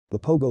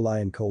Mapogo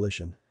Lion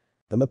Coalition.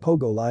 The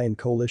Mapogo Lion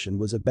Coalition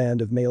was a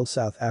band of male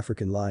South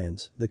African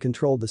lions that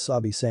controlled the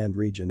Sabi Sand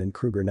region in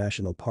Kruger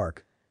National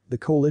Park. The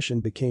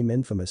coalition became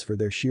infamous for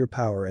their sheer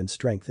power and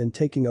strength in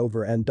taking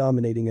over and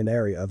dominating an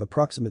area of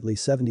approximately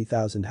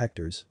 70,000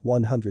 hectares,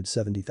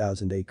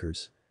 170,000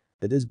 acres.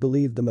 It is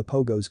believed the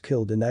Mapogos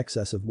killed in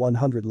excess of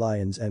 100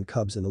 lions and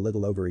cubs in a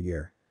little over a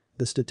year.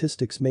 The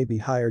statistics may be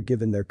higher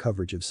given their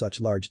coverage of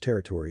such large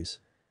territories.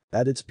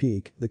 At its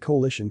peak, the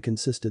coalition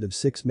consisted of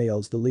 6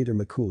 males, the leader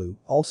Makulu,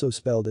 also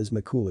spelled as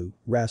Makulu,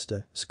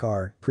 Rasta,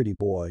 Scar, Pretty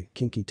Boy,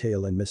 Kinky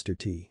Tail and Mr.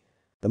 T.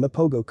 The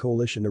Mapogo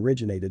coalition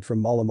originated from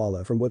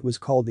Malamala from what was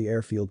called the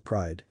Airfield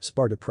Pride,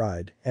 Sparta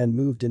Pride, and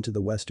moved into the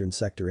western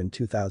sector in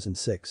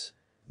 2006.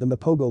 The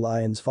Mapogo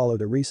lions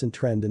followed a recent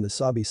trend in the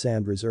Sabi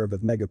Sand Reserve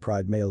of Mega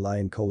Pride male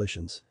lion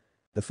coalitions.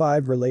 The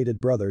 5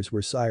 related brothers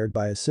were sired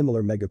by a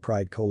similar Mega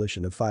Pride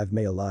coalition of 5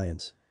 male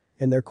lions.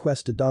 In their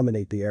quest to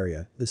dominate the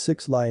area, the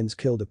 6 lions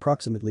killed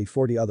approximately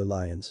 40 other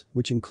lions,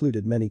 which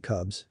included many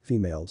cubs,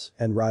 females,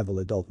 and rival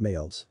adult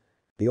males.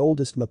 The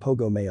oldest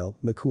Mapogo male,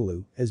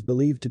 Makulu, is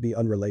believed to be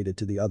unrelated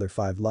to the other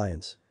 5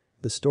 lions.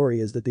 The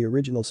story is that the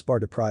original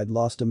Sparta Pride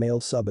lost a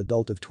male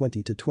sub-adult of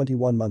 20 to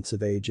 21 months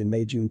of age in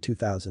May-June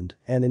 2000,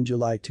 and in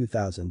July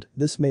 2000,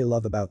 this male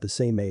of about the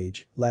same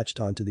age latched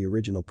onto the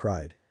original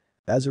Pride.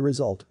 As a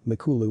result,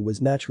 Makulu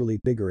was naturally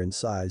bigger in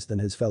size than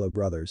his fellow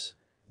brothers.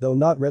 Though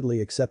not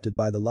readily accepted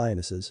by the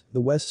lionesses,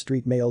 the West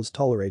Street males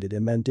tolerated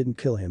him and didn't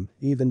kill him,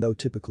 even though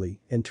typically,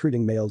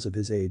 intruding males of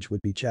his age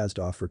would be chased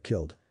off or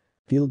killed.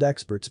 Field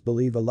experts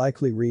believe a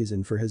likely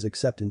reason for his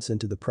acceptance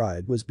into the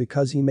pride was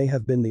because he may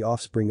have been the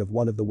offspring of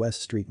one of the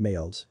West Street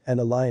males and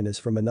a lioness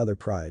from another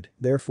pride,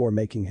 therefore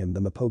making him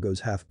the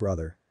Mapogo's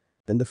half-brother.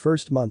 In the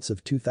first months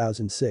of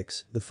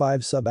 2006, the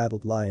 5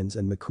 sub-adult lions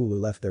and Makulu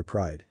left their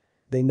pride.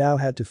 They now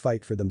had to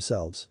fight for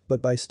themselves,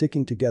 but by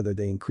sticking together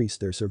they increased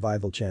their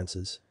survival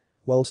chances.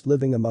 Whilst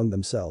living among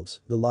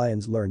themselves, the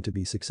lions learned to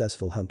be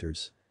successful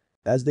hunters.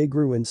 As they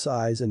grew in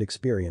size and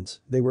experience,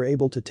 they were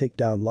able to take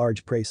down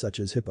large prey such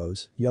as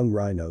hippos, young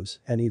rhinos,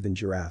 and even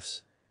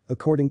giraffes.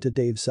 According to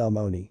Dave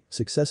Salmoni,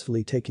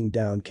 successfully taking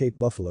down Cape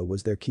buffalo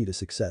was their key to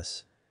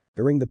success.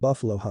 During the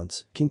buffalo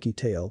hunts, Kinky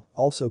Tail,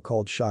 also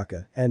called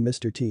Shaka, and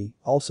Mr. T,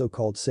 also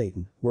called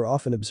Satan, were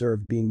often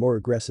observed being more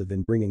aggressive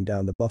in bringing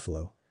down the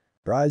buffalo.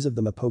 Rise of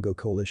the Mapogo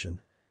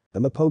Coalition. The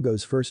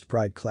Mapogos' first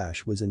pride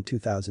clash was in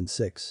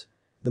 2006.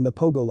 The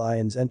Mapogo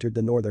lions entered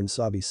the northern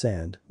Sabi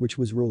Sand, which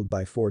was ruled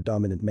by 4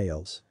 dominant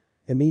males.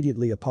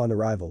 Immediately upon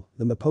arrival,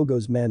 the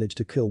Mapogos managed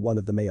to kill one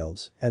of the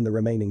males, and the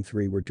remaining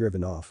 3 were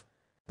driven off.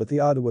 But the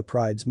Ottawa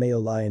Pride's male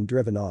lion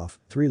driven off,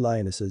 3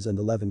 lionesses and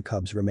 11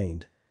 cubs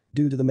remained.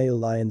 Due to the male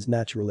lion's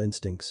natural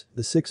instincts,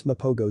 the 6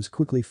 Mapogos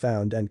quickly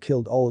found and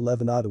killed all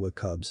 11 Ottawa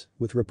cubs,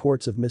 with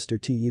reports of Mr.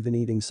 T even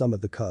eating some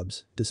of the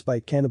cubs,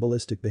 despite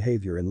cannibalistic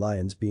behavior in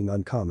lions being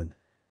uncommon.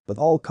 With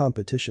all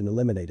competition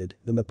eliminated,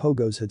 the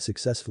Mapogos had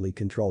successfully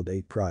controlled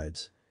 8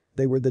 prides.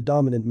 They were the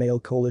dominant male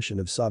coalition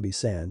of Sabi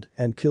Sand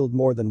and killed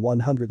more than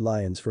 100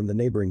 lions from the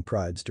neighboring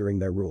prides during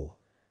their rule.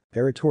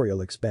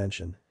 Territorial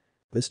expansion.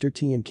 Mr.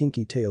 T and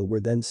Kinky Tail were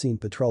then seen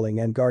patrolling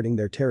and guarding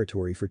their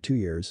territory for 2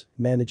 years,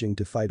 managing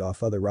to fight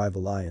off other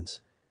rival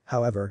lions.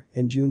 However,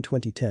 in June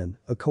 2010,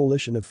 a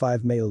coalition of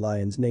 5 male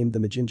lions named the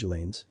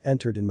Majinjalanes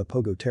entered in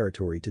Mapogo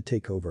territory to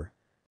take over.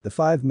 The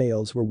 5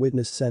 males were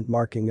witnessed scent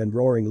marking and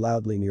roaring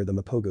loudly near the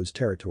Mapogos'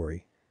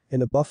 territory.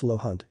 In a buffalo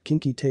hunt,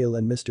 Kinky Tail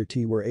and Mr.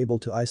 T were able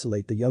to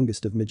isolate the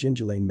youngest of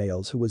Majinjalane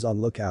males who was on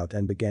lookout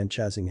and began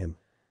chasing him.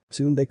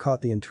 Soon they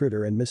caught the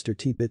intruder and Mr.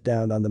 T bit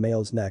down on the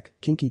male's neck.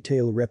 Kinky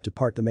Tail ripped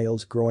apart the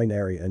male's groin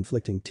area,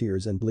 inflicting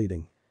tears and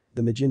bleeding.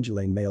 The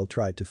Majinjalane male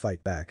tried to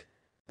fight back.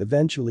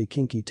 Eventually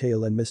Kinky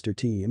Tail and Mr.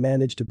 T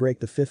managed to break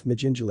the 5th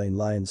Majinjalane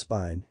lion's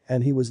spine,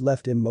 and he was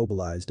left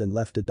immobilized and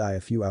left to die a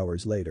few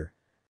hours later.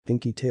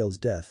 Kinky Tail's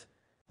death.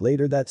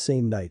 Later that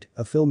same night,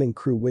 a filming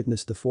crew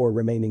witnessed the 4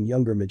 remaining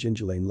younger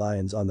Majinjalane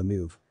lions on the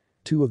move.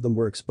 2 of them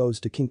were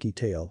exposed to Kinky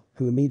Tail,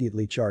 who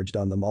immediately charged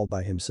on them all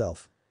by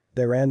himself.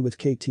 They ran with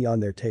KT on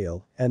their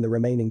tail, and the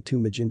remaining 2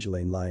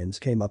 Majinjalane lions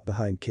came up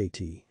behind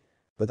KT.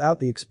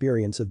 Without the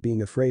experience of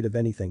being afraid of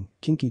anything,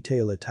 Kinky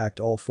Tail attacked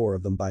all 4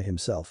 of them by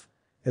himself.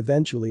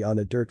 Eventually on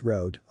a dirt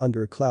road,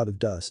 under a cloud of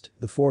dust,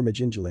 the 4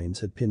 Majinjalanes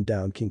had pinned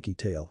down Kinky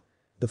Tail.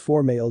 The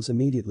 4 males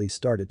immediately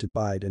started to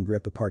bite and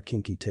rip apart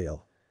Kinky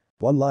Tail.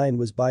 One lion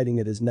was biting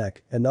at his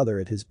neck, another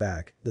at his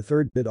back, the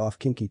third bit off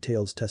Kinky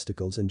Tail's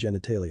testicles and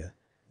genitalia.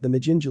 The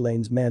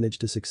Majinjalanes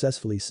managed to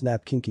successfully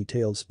snap Kinky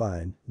Tail's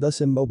spine, thus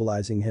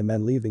immobilizing him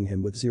and leaving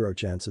him with 0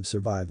 chance of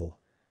survival.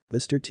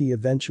 Mr. T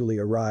eventually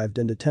arrived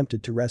and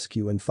attempted to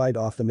rescue and fight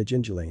off the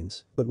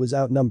Majinjalanes, but was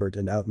outnumbered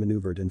and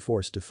outmaneuvered and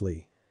forced to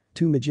flee.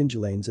 2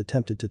 Majinjalanes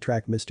attempted to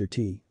track Mr.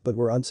 T, but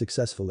were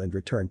unsuccessful and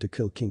returned to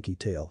kill Kinky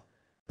Tail.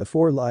 The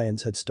 4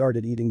 lions had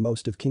started eating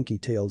most of Kinky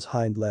Tail's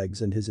hind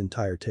legs and his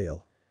entire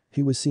tail.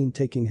 He was seen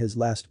taking his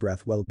last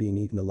breath while being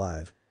eaten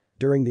alive.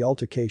 During the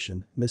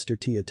altercation, Mr.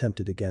 T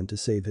attempted again to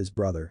save his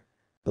brother.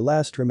 The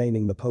last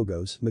remaining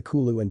Mapogos,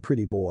 Makulu and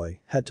Pretty Boy,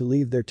 had to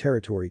leave their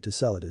territory to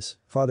Celadus,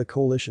 fought a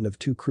coalition of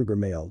 2 Kruger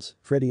males,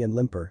 Freddy and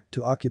Limper,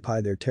 to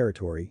occupy their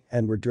territory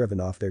and were driven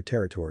off their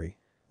territory.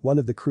 One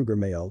of the Kruger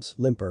males,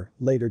 Limper,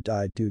 later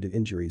died due to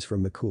injuries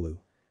from Makulu.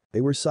 They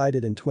were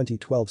sighted in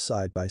 2012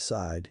 side by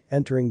side,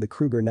 entering the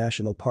Kruger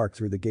National Park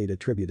through the gate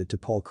attributed to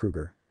Paul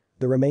Kruger.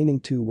 The remaining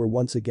 2 were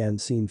once again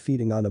seen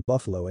feeding on a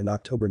buffalo in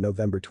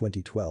October-November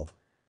 2012.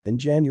 In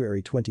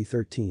January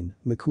 2013,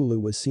 Makulu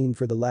was seen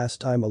for the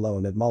last time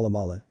alone at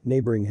Malamala,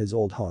 neighboring his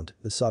old haunt,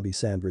 the Sabi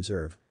Sand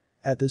Reserve.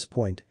 At this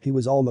point, he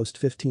was almost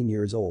 15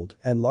 years old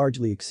and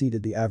largely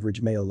exceeded the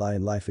average male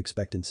lion life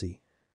expectancy.